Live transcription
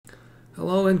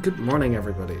Hello and good morning,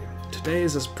 everybody. Today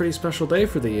is a pretty special day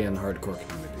for the Ian hardcore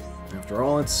community. After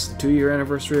all, it's the 2-year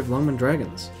anniversary of Lungmen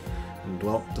Dragons. And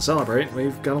well, to celebrate,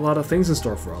 we've got a lot of things in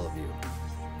store for all of you.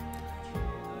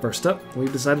 First up,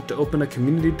 we've decided to open a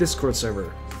community Discord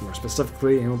server. More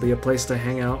specifically, it will be a place to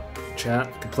hang out,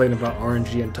 chat, complain about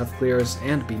RNG and tough clears,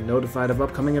 and be notified of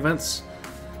upcoming events.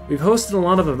 We've hosted a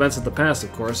lot of events in the past,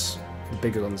 of course, the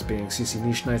bigger ones being CC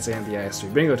Niche Nights and the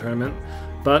IS3 Bingo Tournament,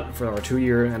 but for our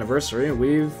 2-year anniversary,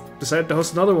 we've decided to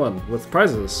host another one with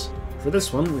prizes. For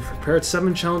this one, we've prepared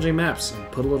 7 challenging maps and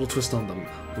put a little twist on them.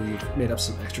 We've made up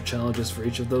some extra challenges for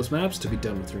each of those maps to be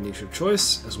done with your niche of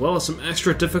choice, as well as some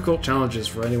extra difficult challenges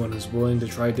for anyone who's willing to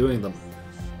try doing them.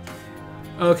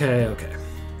 Okay.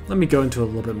 Let me go into a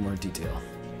little bit more detail.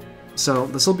 So,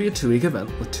 this will be a 2-week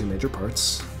event with 2 major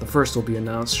parts. The first will be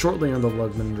announced shortly on the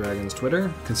Lungmen Dragons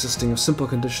Twitter, consisting of simple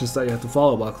conditions that you have to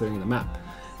follow while clearing the map.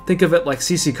 Think of it like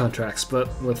CC contracts, but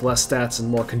with less stats and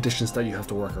more conditions that you have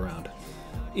to work around.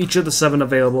 Each of the 7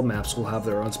 available maps will have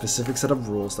their own specific set of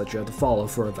rules that you have to follow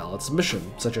for a valid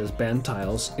submission, such as banned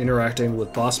tiles, interacting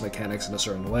with boss mechanics in a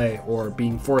certain way, or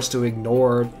being forced to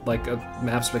ignore a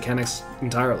map's mechanics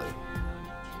entirely.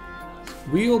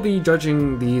 We will be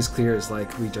judging these clears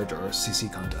like we judge our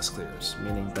CC contest clears,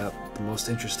 meaning that the most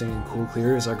interesting and cool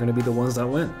clears are going to be the ones that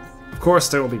win. Of course,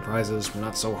 there will be prizes. We're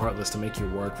not so heartless to make you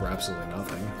work for absolutely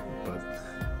nothing, but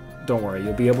don't worry,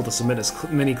 you'll be able to submit as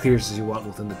many clears as you want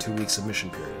within the 2-week submission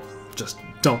period. Just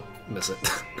don't miss it.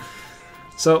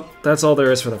 So, that's all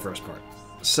there is for the first part.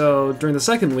 So, during the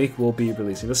second week, we'll be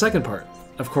releasing the second part.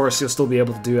 Of course, you'll still be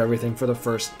able to do everything for the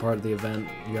first part of the event.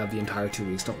 You have the entire 2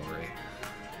 weeks, don't worry.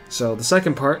 So the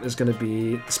second part is going to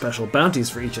be special bounties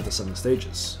for each of the 7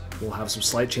 stages. We'll have some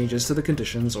slight changes to the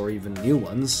conditions, or even new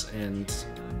ones, and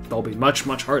they'll be much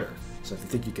harder. So if you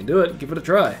think you can do it, give it a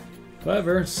try.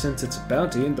 However, since it's a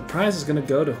bounty, the prize is going to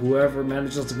go to whoever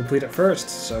manages to complete it first,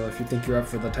 so if you think you're up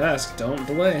for the task, don't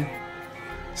delay.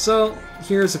 So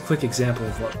here's a quick example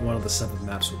of what one of the 7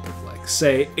 maps would look like,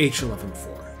 say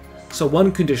H11-4. So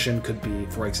one condition could be,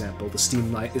 for example, the Steam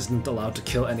Knight isn't allowed to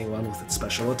kill anyone with its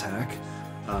special attack,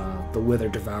 the Wither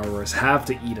Devourers have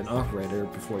to eat an operator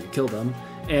before you kill them,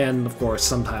 and of course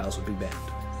some tiles would be banned.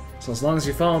 So as long as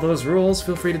you follow those rules,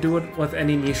 feel free to do it with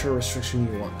any niche or restriction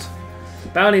you want. The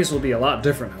bounties will be a lot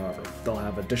different, however. They'll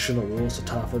have additional rules to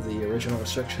top of the original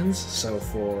restrictions, so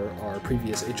for our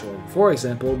previous H11-4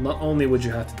 example, not only would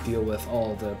you have to deal with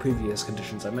all the previous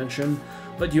conditions I mentioned,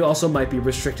 but you also might be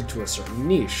restricted to a certain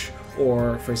niche,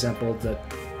 or for example the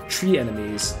tree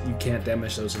enemies, you can't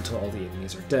damage those until all the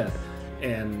enemies are dead.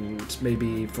 And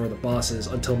maybe for the bosses,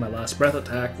 until my last breath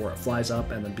attack, where it flies up,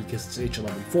 and then because it's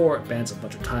H11-4, it bans a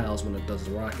bunch of tiles when it does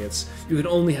the rockets, you can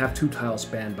only have 2 tiles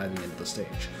banned by the end of the stage.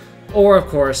 Or, of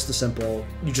course, the simple,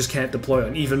 you just can't deploy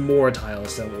on even more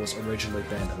tiles than what was originally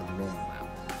banned in the normal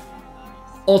map.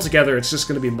 Altogether, it's just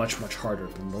going to be much harder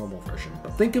than the normal version,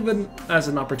 but think of it as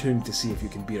an opportunity to see if you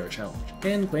can beat our challenge,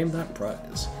 and claim that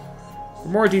prize. For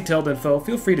more detailed info,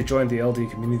 feel free to join the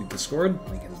LD Community Discord,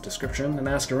 link in the description, and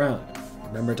ask around.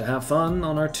 Remember to have fun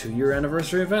on our 2-year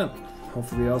anniversary event.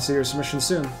 Hopefully I'll see your submission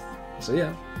soon. So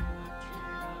yeah.